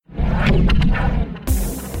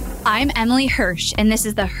I'm Emily Hirsch, and this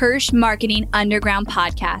is the Hirsch Marketing Underground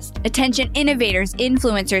Podcast. Attention innovators,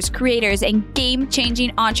 influencers, creators, and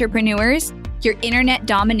game-changing entrepreneurs. Your internet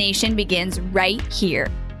domination begins right here.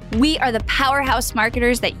 We are the powerhouse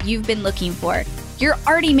marketers that you've been looking for. You're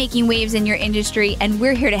already making waves in your industry, and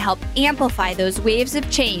we're here to help amplify those waves of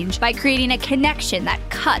change by creating a connection that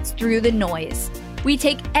cuts through the noise. We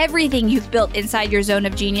take everything you've built inside your zone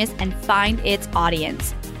of genius and find its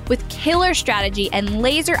audience. With killer strategy and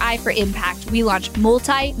laser eye for impact, we launch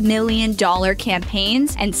multi-million-dollar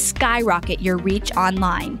campaigns and skyrocket your reach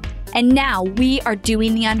online. And now we are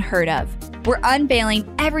doing the unheard of. We're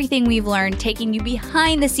unveiling everything we've learned, taking you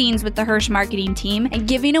behind the scenes with the Hirsch marketing team and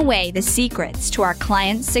giving away the secrets to our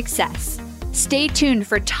clients' success. Stay tuned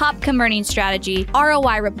for top converting strategy,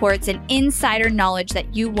 ROI reports, and insider knowledge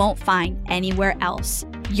that you won't find anywhere else.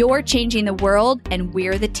 You're changing the world, and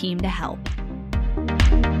we're the team to help.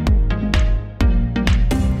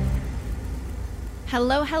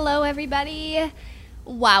 Hello, everybody.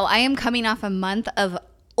 Wow, I am coming off a month of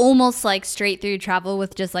almost like straight through travel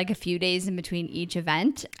with just like a few days in between each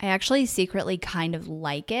event. I actually secretly kind of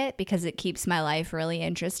like it because it keeps my life really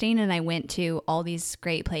interesting. And I went to all these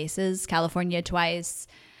great places, California twice,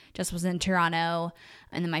 just was in Toronto.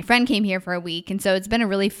 And then my friend came here for a week. And so it's been a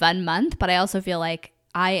really fun month, but I also feel like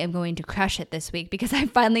I am going to crush it this week because I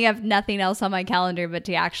finally have nothing else on my calendar but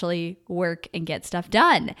to actually work and get stuff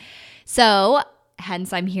done. So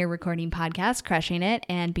hence, I'm here recording podcasts, crushing it,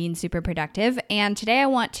 and being super productive. And today I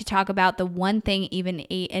want to talk about the one thing even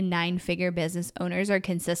 8- and 9-figure business owners are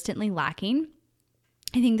consistently lacking.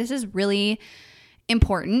 I think this is really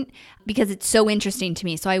important because it's so interesting to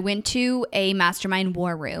me. So I went to a mastermind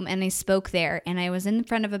war room and I spoke there, and I was in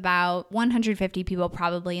front of about 150 people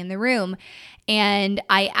probably in the room. And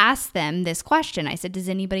I asked them this question. I said, does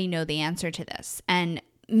anybody know the answer to this? And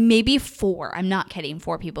maybe 4, I'm not kidding,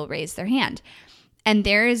 4 people raised their hand. And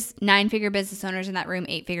there's 9-figure business owners in that room,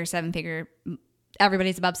 8-figure, 7-figure,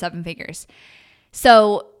 everybody's above 7 figures.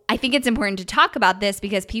 So I think it's important to talk about this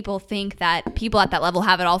because people think that people at that level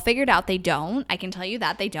have it all figured out. They don't. I can tell you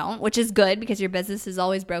that they don't, which is good because your business is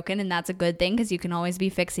always broken, and that's a good thing because you can always be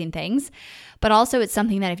fixing things. But also it's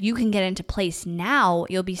something that if you can get into place now,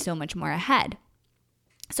 you'll be so much more ahead.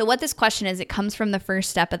 So what this question is, it comes from the first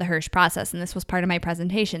step of the Hirsch process, and this was part of my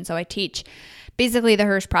presentation. So I teach basically the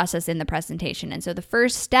Hirsch process in the presentation. And so the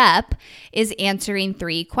first step is answering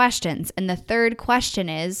 3 questions. And the third question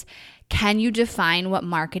is, can you define what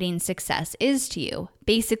marketing success is to you?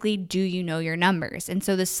 Basically, do you know your numbers? And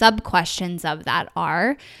so the sub-questions of that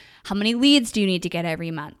are, how many leads do you need to get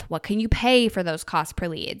every month? What can you pay for those costs per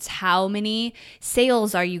leads? How many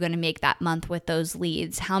sales are you going to make that month with those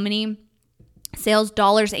leads? How many sales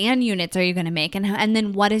dollars and units are you going to make? And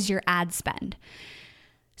then what is your ad spend?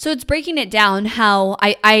 So it's breaking it down how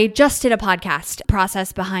I just did a podcast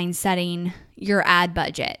process behind setting your ad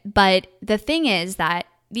budget. But the thing is that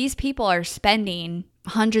these people are spending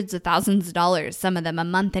hundreds of thousands of dollars, some of them a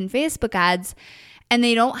month in Facebook ads, and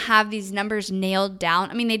they don't have these numbers nailed down.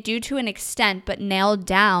 I mean, they do to an extent, but nailed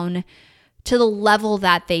down to the level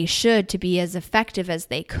that they should to be as effective as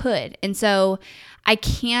they could. And so I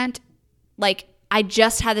can't I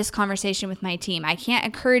just had this conversation with my team. I can't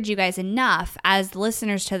encourage you guys enough as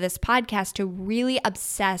listeners to this podcast to really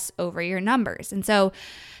obsess over your numbers. And so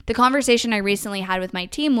the conversation I recently had with my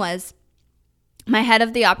team was my head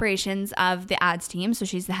of the operations of the ads team. So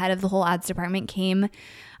she's the head of the whole ads department, came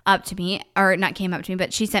up to me, or not came up to me,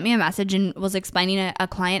 but she sent me a message and was explaining a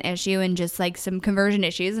client issue and just like some conversion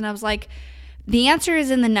issues. And I was like, the answer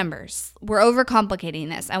is in the numbers. We're overcomplicating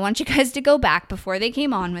this. I want you guys to go back before they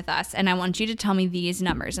came on with us, and I want you to tell me these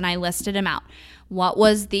numbers. And I listed them out. What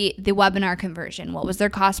was the webinar conversion? What was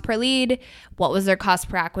their cost per lead? What was their cost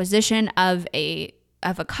per acquisition of a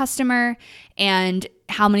customer? And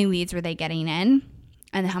how many leads were they getting in?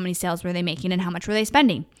 And how many sales were they making? And how much were they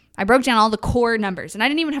spending? I broke down all the core numbers, and I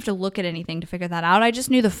didn't even have to look at anything to figure that out. I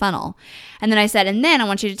just knew the funnel. And then I said, and then I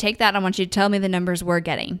want you to take that. I want you to tell me the numbers we're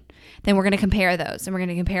getting. Then we're going to compare those, and we're going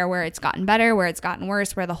to compare where it's gotten better, where it's gotten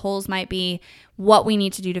worse, where the holes might be, what we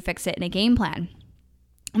need to do to fix it in a game plan.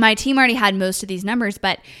 My team already had most of these numbers,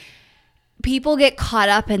 but people get caught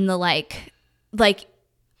up in the like,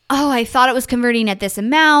 oh, I thought it was converting at this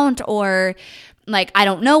amount, or like, I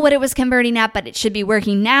don't know what it was converting at, but it should be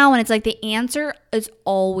working now. And it's like the answer is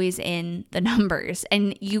always in the numbers,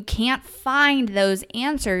 and you can't find those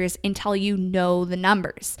answers until you know the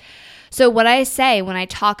numbers. So what I say when I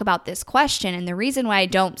talk about this question, and the reason why I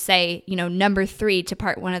don't say, number 3 to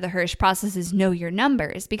part 1 of the Hirsch process is know your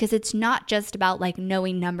numbers, because it's not just about like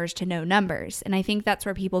knowing numbers to know numbers. And I think that's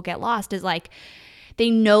where people get lost, is like They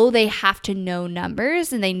know they have to know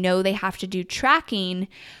numbers and they know they have to do tracking,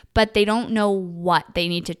 but they don't know what they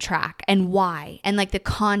need to track and why, and like the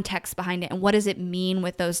context behind it and what does it mean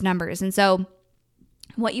with those numbers. And so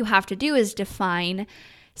what you have to do is define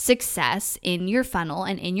success in your funnel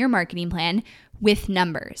and in your marketing plan with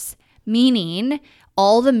numbers, meaning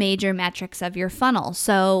all the major metrics of your funnel.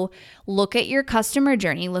 So look at your customer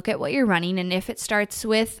journey, look at what you're running, and if it starts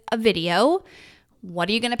with a video, what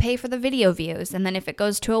are you going to pay for the video views? And then if it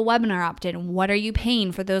goes to a webinar opt-in, what are you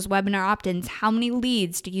paying for those webinar opt-ins? How many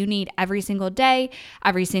leads do you need every single day,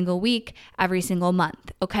 every single week, every single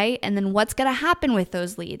month? Okay. And then what's going to happen with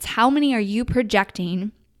those leads? How many are you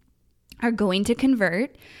projecting are going to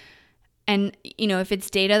convert? And, if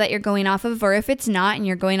it's data that you're going off of, or if it's not and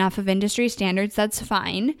you're going off of industry standards, that's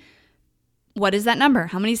fine. What is that number?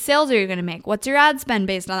 How many sales are you going to make? What's your ad spend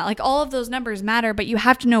based on that? Like all of those numbers matter, but you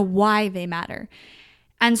have to know why they matter.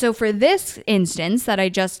 And so for this instance that I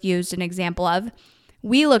just used an example of,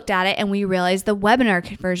 we looked at it and we realized the webinar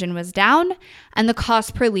conversion was down and the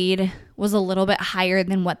cost per lead was a little bit higher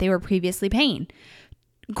than what they were previously paying.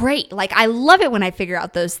 Great. Like I love it when I figure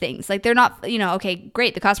out those things. Like they're not, okay,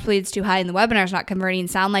 great. The cost per lead is too high and the webinar's not converting.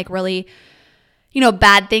 Sound like really,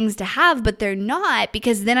 bad things to have, but they're not,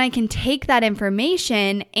 because then I can take that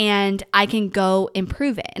information and I can go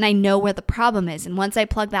improve it. And I know where the problem is. And once I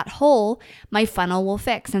plug that hole, my funnel will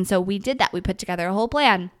fix. And so we did that. We put together a whole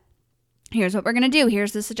plan. Here's what we're going to do.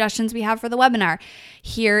 Here's the suggestions we have for the webinar.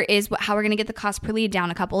 Here is how we're going to get the cost per lead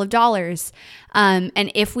down a couple of dollars. And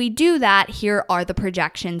if we do that, here are the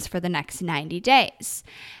projections for the next 90 days.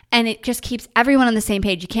 And it just keeps everyone on the same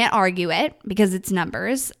page. You can't argue it because it's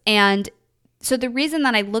numbers. And so the reason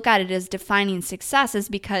that I look at it as defining success is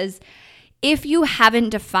because if you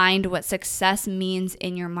haven't defined what success means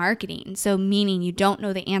in your marketing, so meaning you don't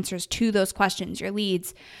know the answers to those questions, your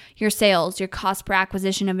leads, your sales, your cost per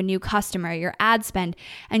acquisition of a new customer, your ad spend,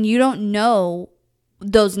 and you don't know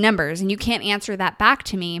those numbers and you can't answer that back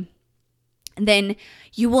to me, then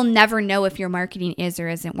you will never know if your marketing is or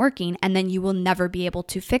isn't working, and then you will never be able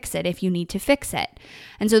to fix it if you need to fix it.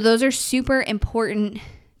 And so those are super important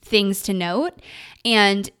things to note.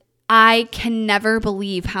 And I can never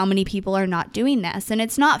believe how many people are not doing this. And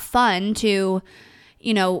it's not fun to,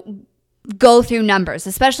 go through numbers,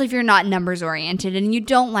 especially if you're not numbers oriented and you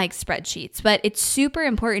don't like spreadsheets. But it's super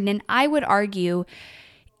important. And I would argue,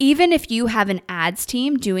 even if you have an ads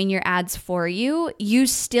team doing your ads for you, you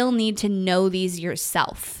still need to know these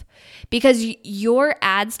yourself, because your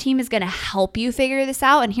ads team is going to help you figure this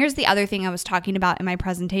out. And here's the other thing I was talking about in my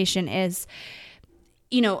presentation is,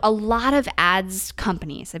 a lot of ads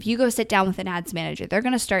companies, if you go sit down with an ads manager, they're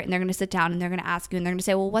going to start and they're going to sit down and they're going to ask you and they're going to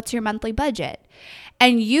say, well, what's your monthly budget?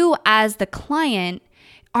 And you as the client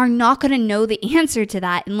are not going to know the answer to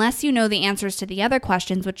that unless you know the answers to the other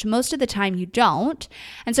questions, which most of the time you don't.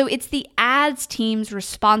 And so it's the ads team's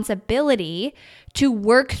responsibility to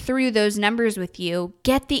work through those numbers with you,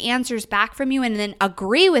 get the answers back from you, and then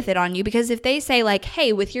agree with it on you. Because if they say like,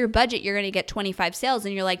 hey, with your budget, you're going to get 25 sales,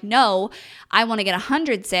 and you're like, no, I want to get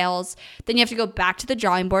 100 sales, then you have to go back to the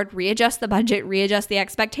drawing board, readjust the budget, readjust the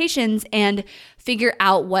expectations, and figure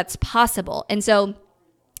out what's possible. And so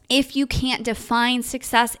if you can't define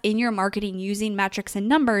success in your marketing using metrics and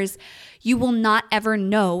numbers, you will not ever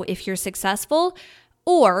know if you're successful,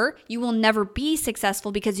 or you will never be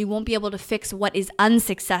successful because you won't be able to fix what is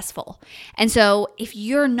unsuccessful. And so if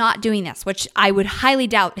you're not doing this, which I would highly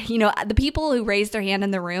doubt, the people who raised their hand in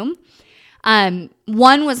the room,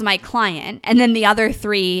 one was my client, and then the other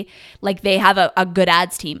three, like they have a good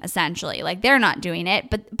ads team essentially. Like they're not doing it,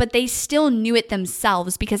 but they still knew it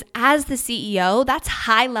themselves, because as the CEO, that's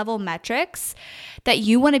high level metrics that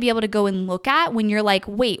you want to be able to go and look at when you're like,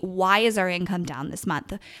 wait, why is our income down this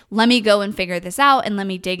month? Let me go and figure this out and let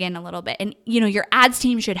me dig in a little bit. And your ads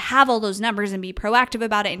team should have all those numbers and be proactive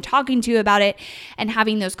about it and talking to you about it and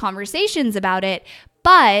having those conversations about it.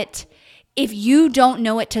 But if you don't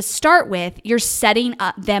know it to start with, you're setting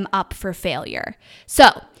them up for failure. So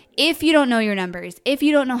if you don't know your numbers, if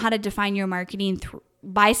you don't know how to define your marketing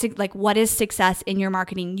by what is success in your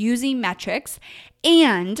marketing using metrics,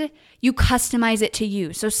 and you customize it to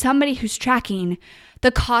you. So somebody who's tracking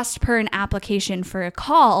the cost per an application for a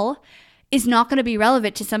call is not going to be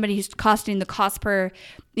relevant to somebody who's costing the cost per,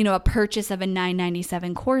 a purchase of a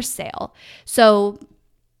 $9.97 course sale. So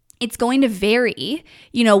it's going to vary,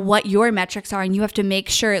 what your metrics are. And you have to make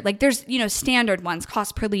sure, like there's, standard ones.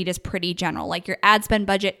 Cost per lead is pretty general. Like your ad spend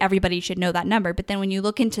budget, everybody should know that number. But then when you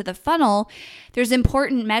look into the funnel, there's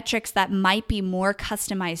important metrics that might be more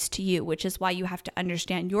customized to you, which is why you have to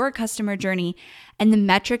understand your customer journey and the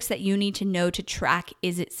metrics that you need to know to track,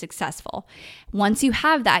 is it successful? Once you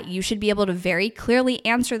have that, you should be able to very clearly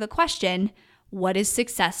answer the question, what is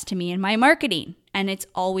success to me in my marketing? And it's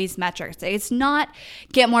always metrics. It's not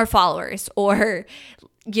get more followers or,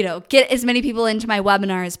 get as many people into my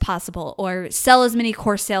webinar as possible or sell as many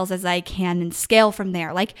course sales as I can and scale from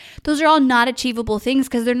there. Like those are all not achievable things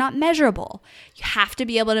because they're not measurable. You have to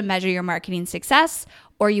be able to measure your marketing success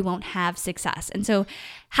or you won't have success. And so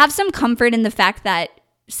have some comfort in the fact that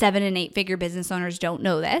 7 and 8 figure business owners don't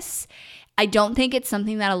know this. I don't think it's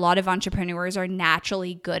something that a lot of entrepreneurs are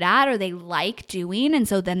naturally good at or they like doing, and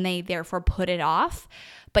so then they therefore put it off.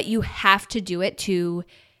 But you have to do it to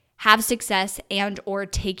have success and or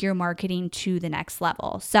take your marketing to the next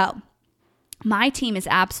level. So my team is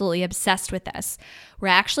absolutely obsessed with this. We're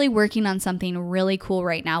actually working on something really cool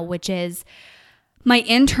right now, which is my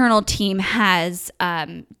internal team has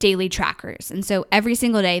daily trackers. And so every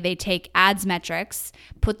single day they take ads metrics,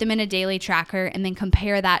 put them in a daily tracker, and then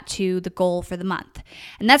compare that to the goal for the month.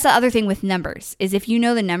 And that's the other thing with numbers is if you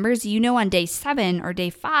know the numbers, you know on day 7 or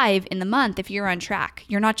day 5 in the month if you're on track.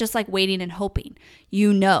 You're not just like waiting and hoping.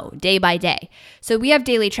 You know day by day. So we have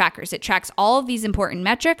daily trackers. It tracks all of these important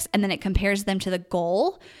metrics and then it compares them to the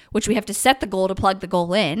goal, which we have to set the goal to plug the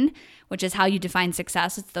goal in, which is how you define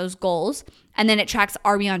success. It's those goals. And then it tracks,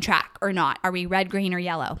 are we on track or not? Are we red, green, or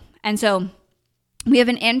yellow? And so we have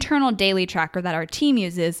an internal daily tracker that our team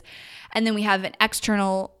uses. And then we have an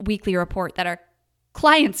external weekly report that our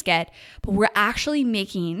clients get. But we're actually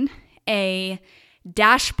making a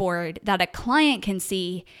dashboard that a client can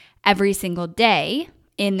see every single day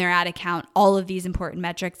in their ad account, all of these important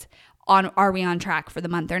metrics on, are we on track for the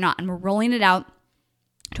month or not? And we're rolling it out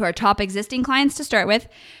to our top existing clients to start with,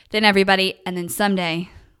 then everybody, and then someday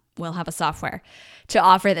we'll have a software to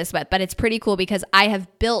offer this with. But it's pretty cool because I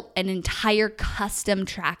have built an entire custom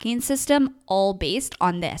tracking system all based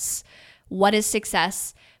on this. What is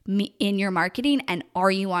success in your marketing, and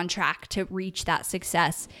are you on track to reach that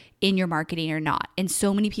success in your marketing or not? And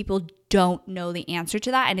so many people don't know the answer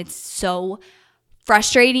to that, and it's so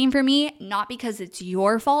frustrating for me, not because it's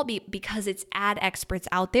your fault, because it's ad experts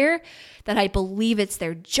out there that I believe it's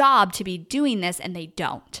their job to be doing this and they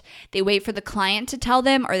don't. They wait for the client to tell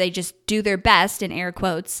them, or they just do their best in air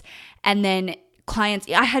quotes. And then clients,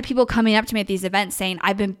 I had people coming up to me at these events saying,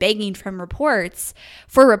 I've been begging for reports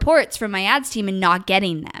from my ads team and not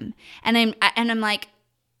getting them. And I'm like,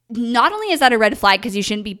 not only is that a red flag because you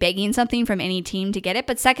shouldn't be begging something from any team to get it,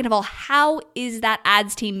 but second of all, how is that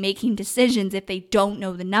ads team making decisions if they don't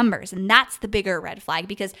know the numbers? And that's the bigger red flag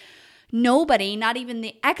because nobody, not even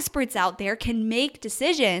the experts out there, can make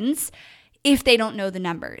decisions if they don't know the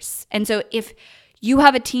numbers. And so if you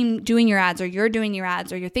have a team doing your ads, or you're doing your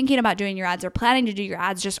ads, or you're thinking about doing your ads, or planning to do your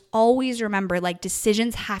ads, just always remember, like,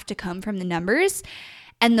 decisions have to come from the numbers.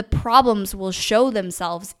 And the problems will show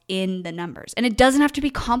themselves in the numbers. And it doesn't have to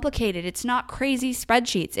be complicated. It's not crazy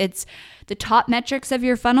spreadsheets. It's the top metrics of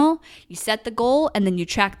your funnel. You set the goal and then you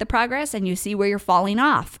track the progress and you see where you're falling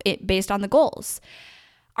off based on the goals.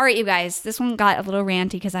 All right, you guys, this one got a little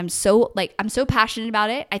ranty because I'm so passionate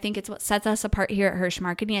about it. I think it's what sets us apart here at Hirsch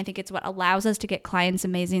Marketing. I think it's what allows us to get clients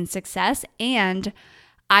amazing success. And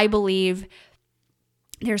I believe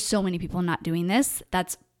there's so many people not doing this.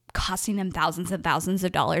 That's costing them thousands and thousands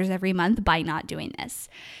of dollars every month by not doing this.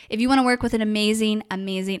 If you want to work with an amazing,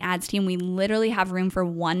 amazing ads team, we literally have room for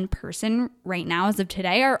one person right now as of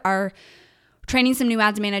today. Our training some new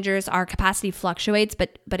ads managers, our capacity fluctuates,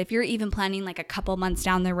 but if you're even planning like a couple months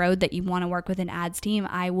down the road that you want to work with an ads team,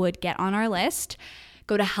 I would get on our list.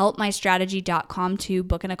 Go to helpmystrategy.com to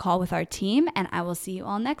book in a call with our team, and I will see you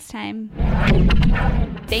all next time.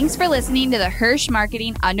 Thanks for listening to the Hirsch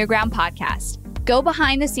Marketing Underground podcast. Go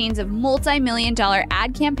behind the scenes of multi-million-dollar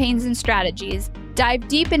ad campaigns and strategies, dive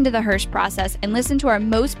deep into the Hirsch process, and listen to our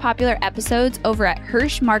most popular episodes over at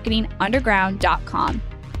hirschmarketingunderground.com.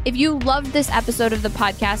 If you loved this episode of the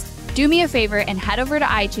podcast, do me a favor and head over to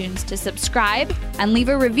iTunes to subscribe and leave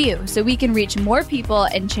a review so we can reach more people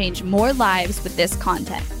and change more lives with this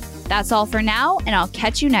content. That's all for now, and I'll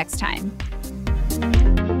catch you next time.